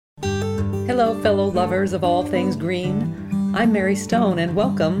Hello, fellow lovers of all things green. I'm Mary Stone, and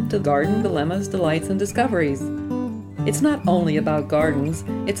welcome to Garden Dilemmas, Delights, and Discoveries. It's not only about gardens,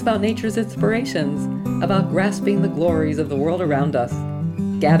 it's about nature's inspirations, about grasping the glories of the world around us,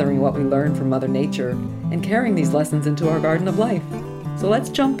 gathering what we learn from Mother Nature, and carrying these lessons into our garden of life. So let's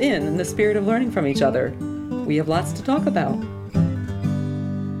jump in the spirit of learning from each other. We have lots to talk about.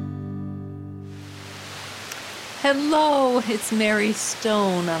 Hello, it's Mary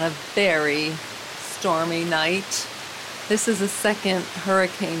Stone on a very stormy night. This is a second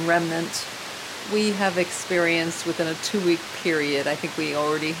hurricane remnant we have experienced within a 2-week period. I think we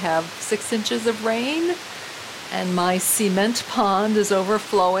already have 6 inches of rain, and my cement pond is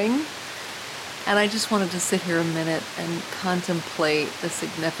overflowing. And I just wanted to sit here a minute and contemplate the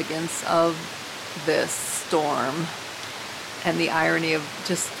significance of this storm and the irony of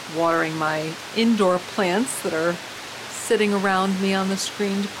just watering my indoor plants that are sitting around me on the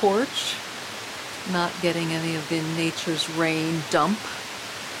screened porch, not getting any of the nature's rain dump.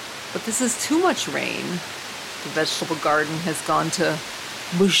 But this is too much rain. The vegetable garden has gone to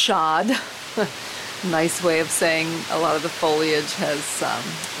mouchade. Nice way of saying a lot of the foliage has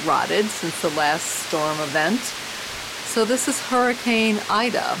rotted since the last storm event. So this is Hurricane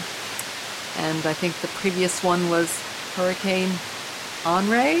Ida. And I think the previous one was Hurricane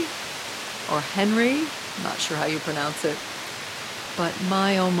Henri or Henry. I'm not sure how you pronounce it. But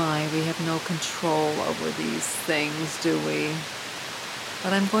my oh my, we have no control over these things, do we?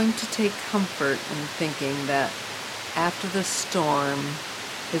 But I'm going to take comfort in thinking that after the storm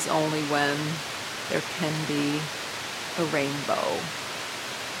is only when there can be a rainbow.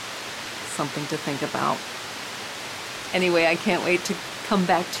 Something to think about. Anyway, I can't wait to come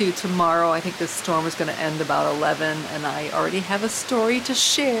back to you tomorrow. I think this storm is going to end about 11, and I already have a story to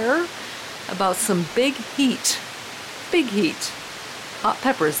share about some big heat. Big heat. Hot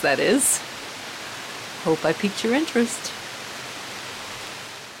peppers, that is. Hope I piqued your interest.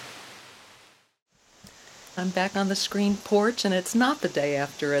 I'm back on the screened porch, and it's not the day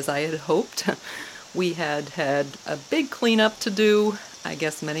after as I had hoped. We had a big cleanup to do, I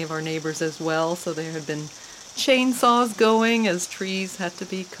guess many of our neighbors as well, so there had been chainsaws going as trees had to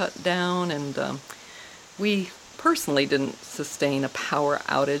be cut down, and we personally didn't sustain a power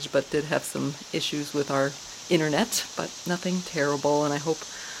outage, but did have some issues with our internet, but nothing terrible, and I hope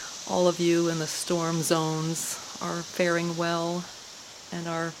all of you in the storm zones are faring well and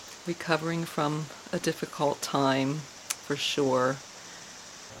are recovering from a difficult time, for sure.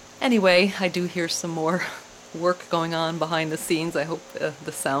 Anyway, I do hear some more work going on behind the scenes. I hope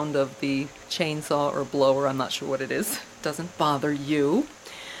the sound of the chainsaw or blower, I'm not sure what it is, doesn't bother you.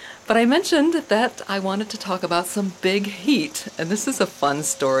 But I mentioned that I wanted to talk about some big heat, and this is a fun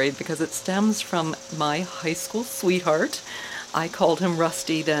story because it stems from my high school sweetheart. I called him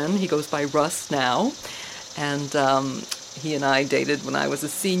Rusty then. He goes by Russ now, and he and I dated when I was a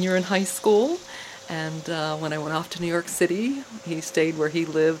senior in high school. And when I went off to New York City, he stayed where he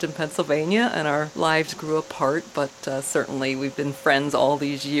lived in Pennsylvania, and our lives grew apart, but certainly we've been friends all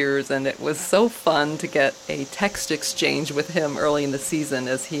these years, and it was so fun to get a text exchange with him early in the season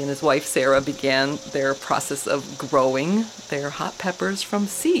as he and his wife Sarah began their process of growing their hot peppers from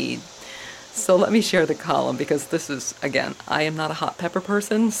seed. So let me share the column, because this is, again, I am not a hot pepper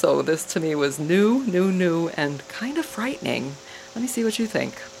person, so this to me was new, and kind of frightening. Let me see what you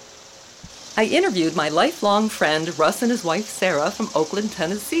think. I interviewed my lifelong friend Russ and his wife Sarah from Oakland,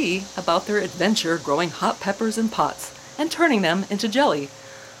 Tennessee about their adventure growing hot peppers in pots and turning them into jelly.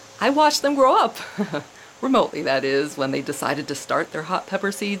 I watched them grow up, remotely that is, when they decided to start their hot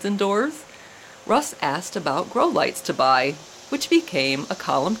pepper seeds indoors. Russ asked about grow lights to buy, which became a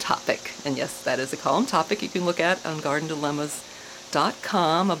column topic. And yes, that is a column topic you can look at on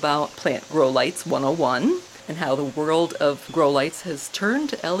GardenDilemmas.com about Plant Grow Lights 101. And how the world of grow lights has turned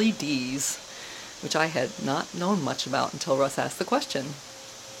to LEDs, which I had not known much about until Russ asked the question.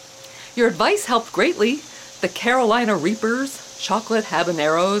 Your advice helped greatly. The Carolina Reapers, Chocolate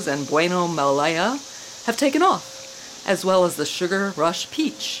Habaneros, and Bueno Malaya have taken off, as well as the Sugar Rush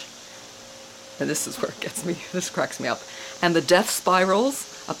Peach. And this is where it gets me, this cracks me up. And the Death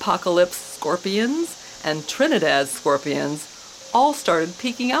Spirals, Apocalypse Scorpions, and Trinidad Scorpions all started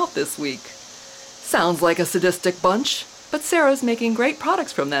peeking out this week. Sounds like a sadistic bunch, but Sarah's making great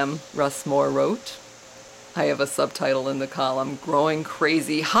products from them, Russ Moore wrote. I have a subtitle in the column, Growing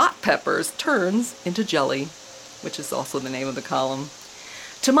Crazy Hot Peppers Turns into Jelly, which is also the name of the column.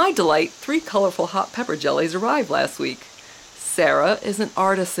 To my delight, 3 colorful hot pepper jellies arrived last week. Sarah is an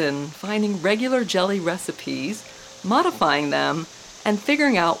artisan, finding regular jelly recipes, modifying them, and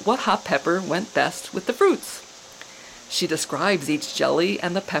figuring out what hot pepper went best with the fruits. She describes each jelly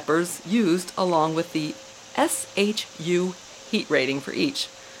and the peppers used along with the SHU heat rating for each,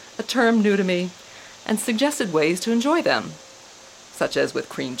 a term new to me, and suggested ways to enjoy them, such as with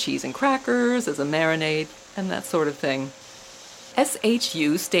cream cheese and crackers as a marinade and that sort of thing.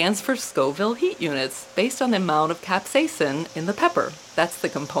 SHU stands for Scoville heat units, based on the amount of capsaicin in the pepper. That's the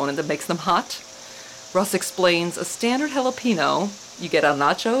component that makes them hot. Russ explains a standard jalapeno you get on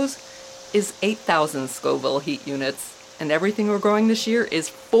nachos is 8,000 Scoville heat units, and everything we're growing this year is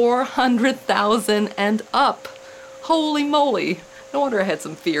 400,000 and up. Holy moly! No wonder I had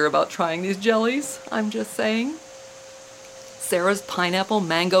some fear about trying these jellies. I'm just saying. Sarah's pineapple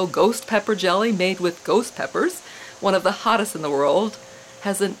mango ghost pepper jelly, made with ghost peppers, one of the hottest in the world,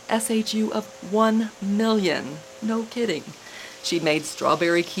 has an SHU of 1 million. No kidding. She made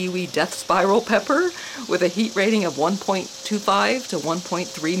strawberry kiwi death spiral pepper with a heat rating of 1.25 to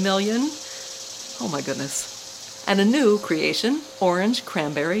 1.3 million. Oh my goodness. And a new creation, orange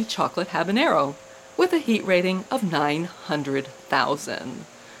cranberry chocolate habanero, with a heat rating of 900,000.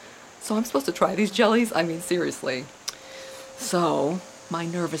 So I'm supposed to try these jellies? I mean, seriously. So my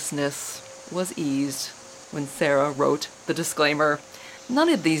nervousness was eased when Sarah wrote the disclaimer. None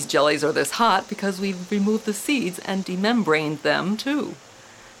of these jellies are this hot because we've removed the seeds and demembraned them too.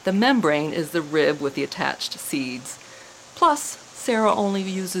 The membrane is the rib with the attached seeds. Plus, Sarah only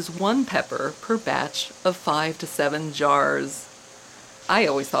uses 1 pepper per batch of 5 to 7 jars. I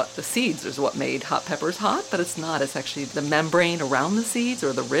always thought the seeds is what made hot peppers hot, but it's not. It's actually the membrane around the seeds,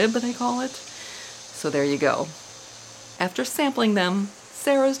 or the rib they call it. So there you go. After sampling them,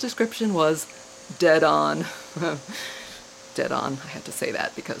 Sarah's description was dead on. Dead on, I had to say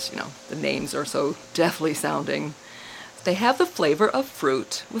that because, the names are so deathly sounding. They have the flavor of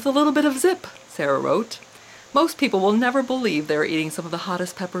fruit with a little bit of zip, Sarah wrote. Most people will never believe they're eating some of the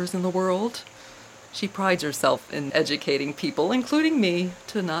hottest peppers in the world. She prides herself in educating people, including me,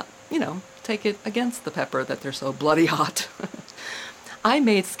 to not, take it against the pepper that they're so bloody hot. I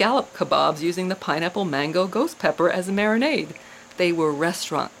made scallop kebabs using the pineapple mango ghost pepper as a marinade. They were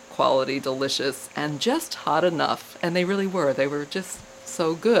restaurant quality, delicious, and just hot enough. And they really were. They were just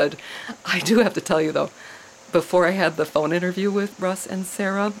so good. I do have to tell you, though, before I had the phone interview with Russ and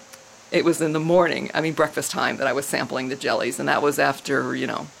Sarah, it was in the morning, breakfast time, that I was sampling the jellies. And that was after,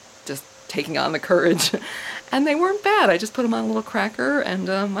 just taking on the courage. And they weren't bad. I just put them on a little cracker,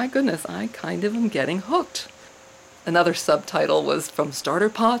 and my goodness, I kind of am getting hooked. Another subtitle was From Starter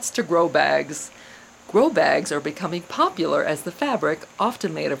Pots to Grow Bags. Grow bags are becoming popular as the fabric,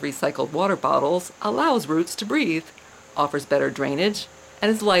 often made of recycled water bottles, allows roots to breathe, offers better drainage,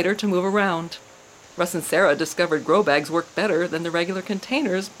 and is lighter to move around. Russ and Sarah discovered grow bags work better than the regular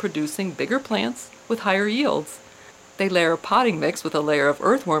containers, producing bigger plants with higher yields. They layer a potting mix with a layer of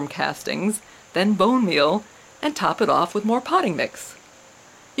earthworm castings, then bone meal, and top it off with more potting mix.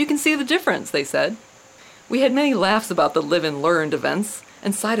 You can see the difference, they said. We had many laughs about the live and learned events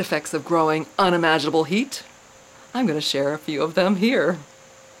and side effects of growing unimaginable heat. I'm going to share a few of them here.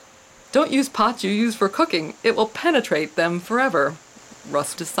 Don't use pots you use for cooking. It will penetrate them forever.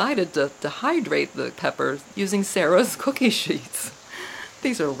 Russ decided to dehydrate the peppers using Sarah's cookie sheets.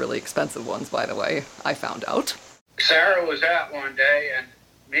 These are really expensive ones, by the way, I found out. Sarah was out one day, and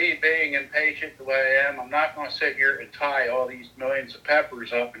me being impatient the way I am, I'm not going to sit here and tie all these millions of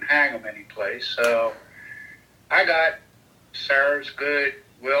peppers up and hang them any place. So I got Sarah's good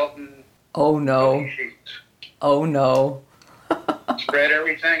Wilton cookie sheets. Oh no. Spread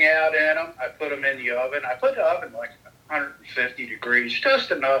everything out in them. I put them in the oven. I put the oven like 150 degrees,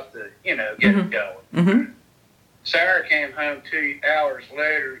 just enough to, get it going. Mm-hmm. Sarah came home 2 hours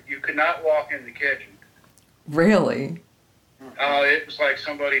later. You could not walk in the kitchen. Really? Oh, it was like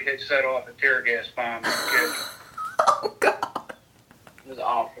somebody had set off a tear gas bomb in the kitchen. Oh, God. It was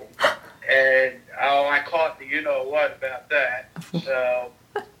awful. And, I caught the you-know-what about that. So,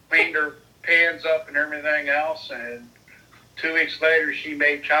 cleaned her pans up and everything else, and 2 weeks later, she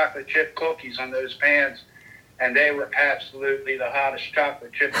made chocolate chip cookies on those pans, and they were absolutely the hottest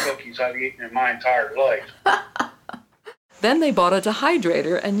chocolate chip cookies I've eaten in my entire life. Then they bought a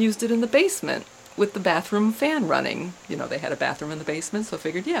dehydrator and used it in the basement with the bathroom fan running. They had a bathroom in the basement, so I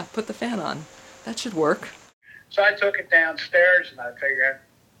figured, put the fan on. That should work. So I took it downstairs, and I figured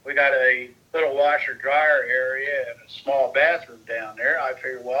we got a little washer-dryer area and a small bathroom down there. I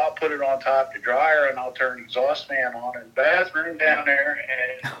figured, I'll put it on top of the dryer, and I'll turn the exhaust fan on in the bathroom down there,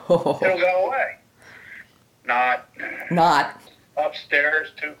 and it'll go away. Not. Upstairs,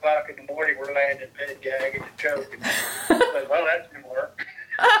 2 o'clock in the morning, we're laying in bed gagging and choking. Well, that didn't work.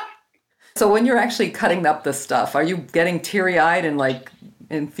 So when you're actually cutting up the stuff, are you getting teary-eyed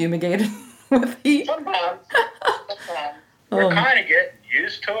and fumigated with heat? Sometimes. We're kind of getting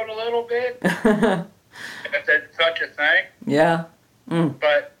used to it a little bit, if that's such a thing. Yeah.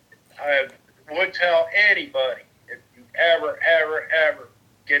 But I would tell anybody, if you ever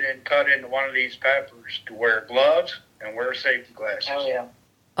get cut into one of these peppers, to wear gloves and wear safety glasses. Oh, yeah.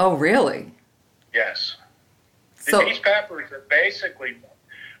 Oh, really? Yes. So These peppers are basically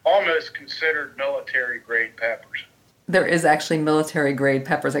almost considered military-grade peppers. there is actually military-grade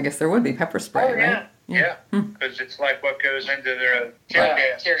peppers. I guess there would be pepper spray, Oh, yeah. right? Yeah, because it's like what goes into their tear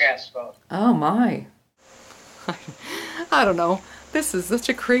gas. Tear gas boat. Oh, my. I don't know. This is such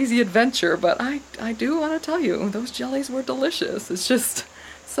a crazy adventure, but I do want to tell you, those jellies were delicious. It's just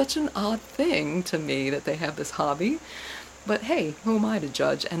such an odd thing to me that they have this hobby. But hey, who am I to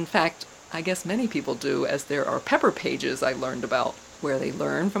judge? In fact, I guess many people do, as there are pepper pages I learned about, where they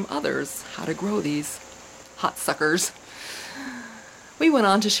learn from others how to grow these hot suckers. We went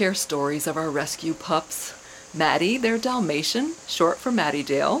on to share stories of our rescue pups. Maddie, their Dalmatian, short for Maddie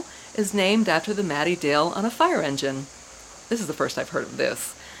Dale, is named after the Maddie Dale on a fire engine. This is the first I've heard of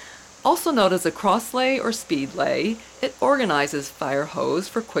this. Also known as a crosslay or speedlay, it organizes fire hose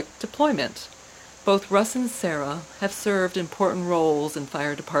for quick deployment. Both Russ and Sarah have served important roles in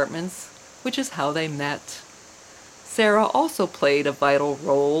fire departments, which is how they met. Sarah also played a vital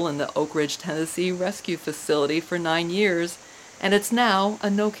role in the Oak Ridge, Tennessee rescue facility for 9 years, and it's now a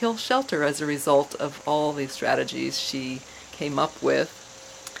no-kill shelter as a result of all the strategies she came up with.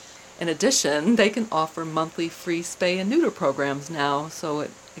 In addition, they can offer monthly free spay and neuter programs now, so it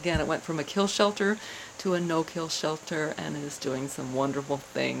went from a kill shelter to a no-kill shelter and is doing some wonderful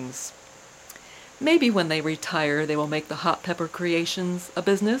things. Maybe when they retire, they will make the Hot Pepper Creations a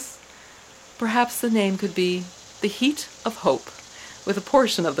business. Perhaps the name could be The Heat of Hope, with a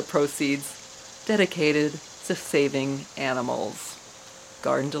portion of the proceeds dedicated to saving animals.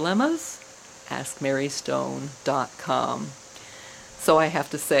 Garden Dilemmas? AskMaryStone.com. So I have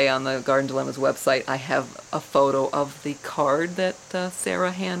to say, on the Garden Dilemmas website, I have a photo of the card that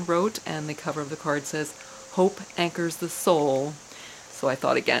Sarah hand wrote, and the cover of the card says, "Hope anchors the soul." So I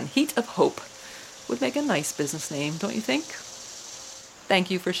thought, again, Heat of Hope would make a nice business name, don't you think?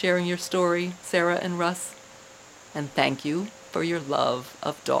 Thank you for sharing your story, Sarah and Russ. And thank you for your love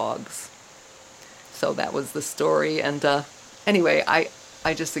of dogs. So that was the story. And anyway, I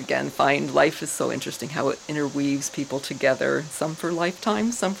just, again, find life is so interesting, how it interweaves people together, some for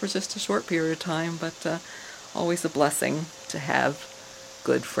lifetime, some for just a short period of time, but always a blessing to have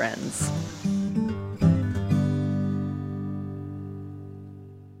good friends.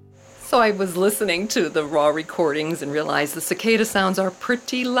 So I was listening to the raw recordings and realized the cicada sounds are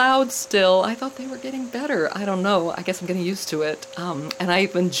pretty loud still. I thought they were getting better. I don't know. I guess I'm getting used to it. And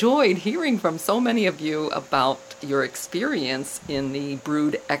I've enjoyed hearing from so many of you about your experience in the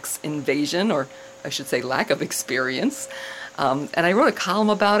Brood X invasion, or I should say lack of experience. And I wrote a column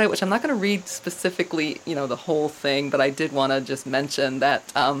about it, which I'm not going to read specifically, the whole thing, but I did want to just mention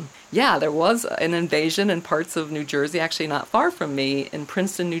that, there was an invasion in parts of New Jersey, actually not far from me, in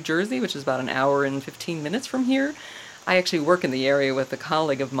Princeton, New Jersey, which is about an hour and 15 minutes from here. I actually work in the area with a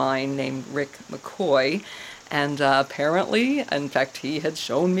colleague of mine named Rick McCoy, and apparently, in fact, he had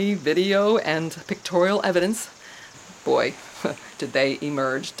shown me video and pictorial evidence. Boy, did they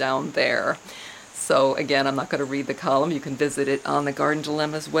emerge down there. So again, I'm not going to read the column. You can visit it on the Garden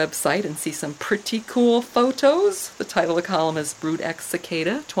Dilemmas website and see some pretty cool photos. The title of the column is Brood X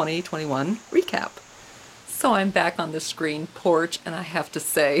Cicada 2021 Recap. So I'm back on the screen porch, and I have to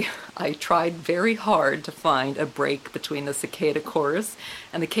say, I tried very hard to find a break between the cicada chorus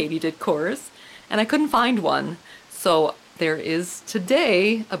and the katydid chorus, and I couldn't find one. So there is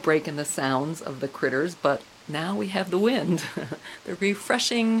today a break in the sounds of the critters, but now we have the wind, the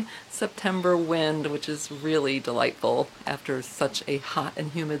refreshing September wind, which is really delightful after such a hot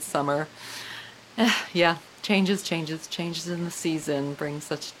and humid summer. Changes in the season bring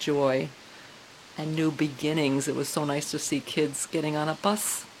such joy and new beginnings. It was so nice to see kids getting on a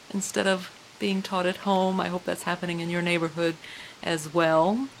bus instead of being taught at home. I hope that's happening in your neighborhood as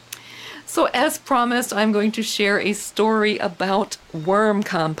well. So as promised, I'm going to share a story about worm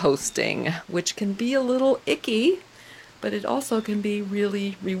composting, which can be a little icky, but it also can be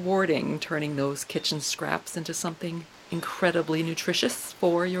really rewarding, turning those kitchen scraps into something incredibly nutritious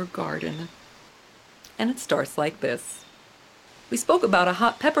for your garden. And it starts like this. We spoke about a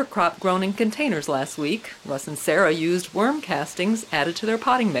hot pepper crop grown in containers last week. Russ and Sarah used worm castings added to their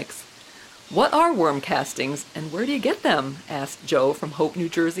potting mix. "What are worm castings, and where do you get them?" asked Joe from Hope, New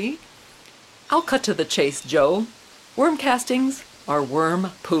Jersey. "I'll cut to the chase, Joe. Worm castings are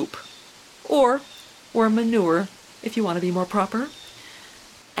worm poop, or worm manure, if you want to be more proper.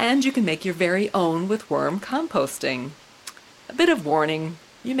 And you can make your very own with worm composting. A bit of warning,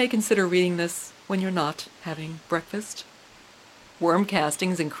 you may consider reading this when you're not having breakfast. Worm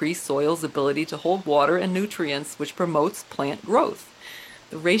castings increase soil's ability to hold water and nutrients, which promotes plant growth.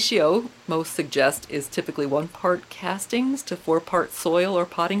 The ratio most suggest is typically 1 part castings to 4 parts soil or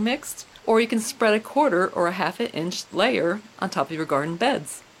potting mix, or you can spread a 1/4 or a 1/2 inch layer on top of your garden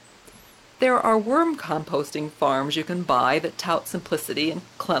beds. There are worm composting farms you can buy that tout simplicity and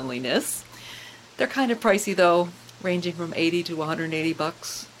cleanliness. They're kind of pricey though, ranging from $80 to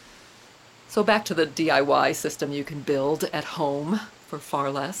 $180. So back to the DIY system you can build at home for far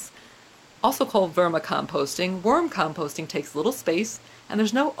less. Also called vermicomposting, worm composting takes little space and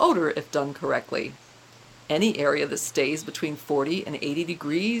there's no odor if done correctly. Any area that stays between 40 and 80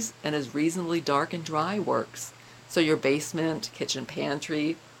 degrees and is reasonably dark and dry works. So your basement, kitchen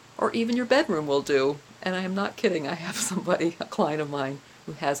pantry, or even your bedroom will do. And I am not kidding, I have somebody, a client of mine,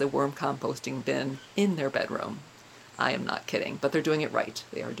 who has a worm composting bin in their bedroom. I am not kidding, but they're doing it right.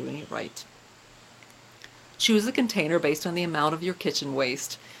 They are doing it right. Choose a container based on the amount of your kitchen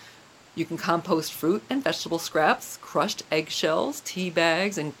waste. You can compost fruit and vegetable scraps, crushed eggshells, tea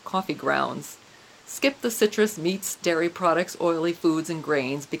bags, and coffee grounds. Skip the citrus, meats, dairy products, oily foods, and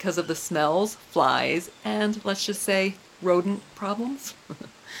grains because of the smells, flies, and, let's just say, rodent problems.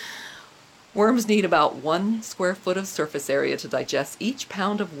 Worms need about 1 square foot of surface area to digest each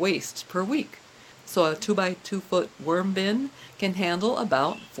pound of waste per week. So a 2 by 2 foot worm bin can handle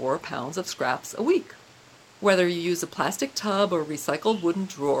about 4 pounds of scraps a week. Whether you use a plastic tub or recycled wooden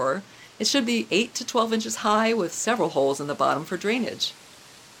drawer, it should be 8 to 12 inches high with several holes in the bottom for drainage.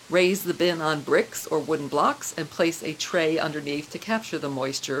 Raise the bin on bricks or wooden blocks and place a tray underneath to capture the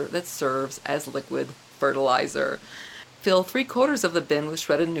moisture that serves as liquid fertilizer. Fill 3/4 of the bin with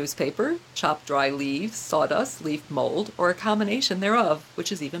shredded newspaper, chopped dry leaves, sawdust, leaf mold, or a combination thereof,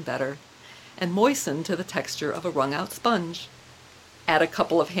 which is even better, and moisten to the texture of a wrung-out sponge. Add a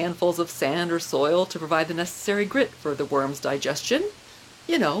couple of handfuls of sand or soil to provide the necessary grit for the worm's digestion.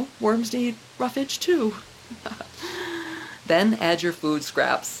 You know, worms need roughage too. Then add your food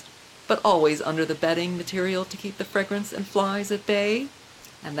scraps, but always under the bedding material to keep the fragrance and flies at bay.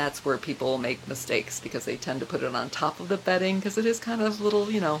 And that's where people make mistakes because they tend to put it on top of the bedding because it is kind of a little,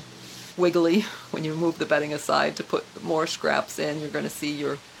 wiggly. When you move the bedding aside to put more scraps in, you're going to see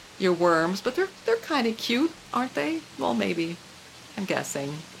your worms, but they're kind of cute, aren't they? Well, maybe. I'm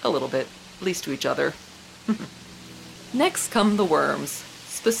guessing. A little bit. At least to each other. Next come the worms,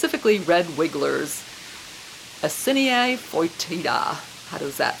 specifically red wigglers. Acinetinae foetida. How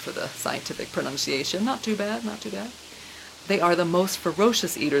does that for the scientific pronunciation? Not too bad, not too bad. They are the most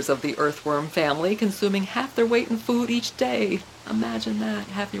ferocious eaters of the earthworm family, consuming half their weight in food each day. Imagine that,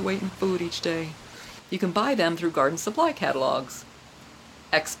 half your weight in food each day. You can buy them through garden supply catalogs.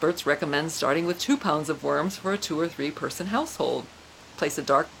 Experts recommend starting with 2 pounds of worms for a 2 or 3 person household. Place a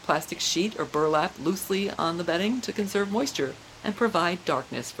dark plastic sheet or burlap loosely on the bedding to conserve moisture and provide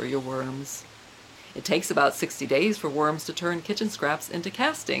darkness for your worms. It takes about 60 days for worms to turn kitchen scraps into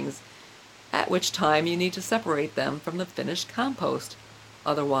castings, at which time you need to separate them from the finished compost.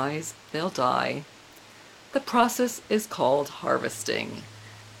 Otherwise, they'll die. The process is called harvesting,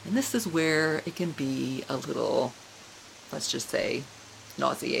 and this is where it can be a little, let's just say,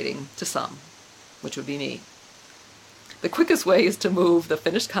 nauseating to some, which would be me. The quickest way is to move the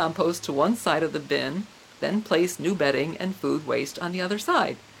finished compost to one side of the bin, then place new bedding and food waste on the other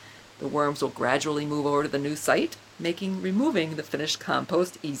side. The worms will gradually move over to the new site, making removing the finished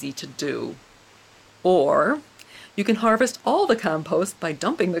compost easy to do. Or you can harvest all the compost by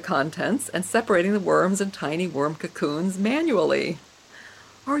dumping the contents and separating the worms in tiny worm cocoons manually.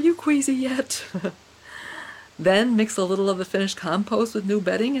 Are you queasy yet? Then mix a little of the finished compost with new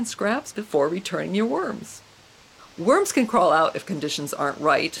bedding and scraps before returning your worms. Worms can crawl out if conditions aren't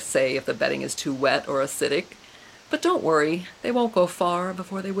right, say if the bedding is too wet or acidic, but don't worry, they won't go far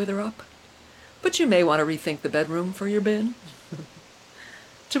before they wither up. But you may want to rethink the bedroom for your bin.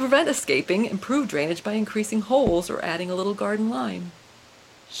 To prevent escaping, improve drainage by increasing holes or adding a little garden lime.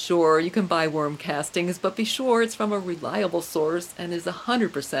 Sure, you can buy worm castings, but be sure it's from a reliable source and is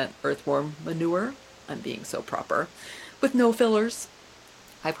 100% earthworm manure. I'm being so proper. With no fillers.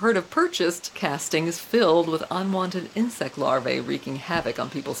 I've heard of purchased castings filled with unwanted insect larvae wreaking havoc on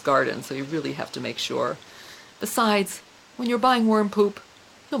people's gardens, so you really have to make sure. Besides, when you're buying worm poop,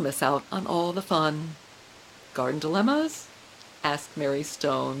 you'll miss out on all the fun. Garden dilemmas?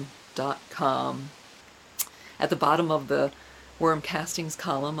 AskMaryStone.com. At the bottom of the worm castings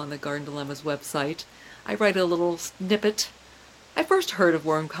column on the Garden Dilemmas website, I write a little snippet. I first heard of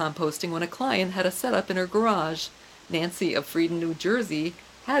worm composting when a client had a setup in her garage. Nancy of Frieden, New Jersey,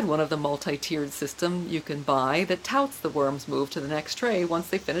 had one of the multi-tiered system you can buy that touts the worms move to the next tray once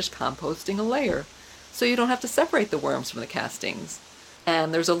they finish composting a layer, so you don't have to separate the worms from the castings.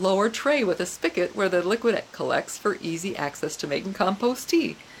 And there's a lower tray with a spigot where the liquid collects for easy access to making compost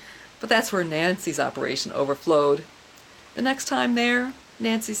tea. But that's where Nancy's operation overflowed. The next time there,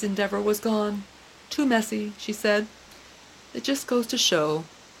 Nancy's endeavor was gone. Too messy, she said. It just goes to show,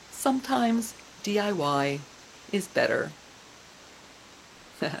 sometimes DIY is better.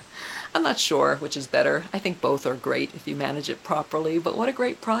 I'm not sure which is better. I think both are great if you manage it properly, but what a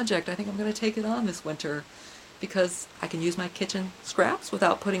great project. I think I'm going to take it on this winter because I can use my kitchen scraps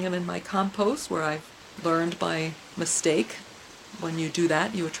without putting them in my compost, where I've learned by mistake. When you do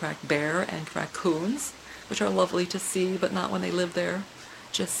that, you attract bear and raccoons, which are lovely to see, but not when they live there.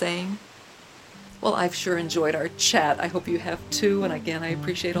 Just saying. Well, I've sure enjoyed our chat. I hope you have too. And again, I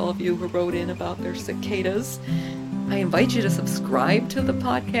appreciate all of you who wrote in about their cicadas. I invite you to subscribe to the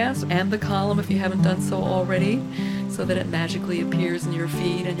podcast and the column if you haven't done so already, so that it magically appears in your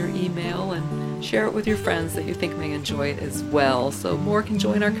feed and your email, and share it with your friends that you think may enjoy it as well, so more can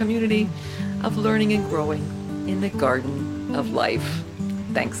join our community of learning and growing in the garden of life.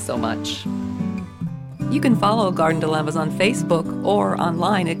 Thanks so much. You can follow Garden Dilemmas on Facebook or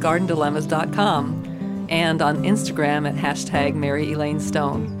online at gardendilemmas.com and on Instagram at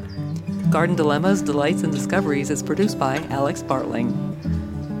 #MaryElaineStone. Garden Dilemmas, Delights, and Discoveries is produced by Alex Bartling.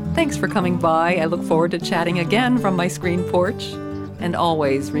 Thanks for coming by. I look forward to chatting again from my screen porch. And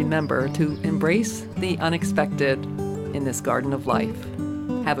always remember to embrace the unexpected in this garden of life.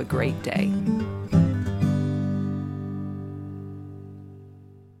 Have a great day.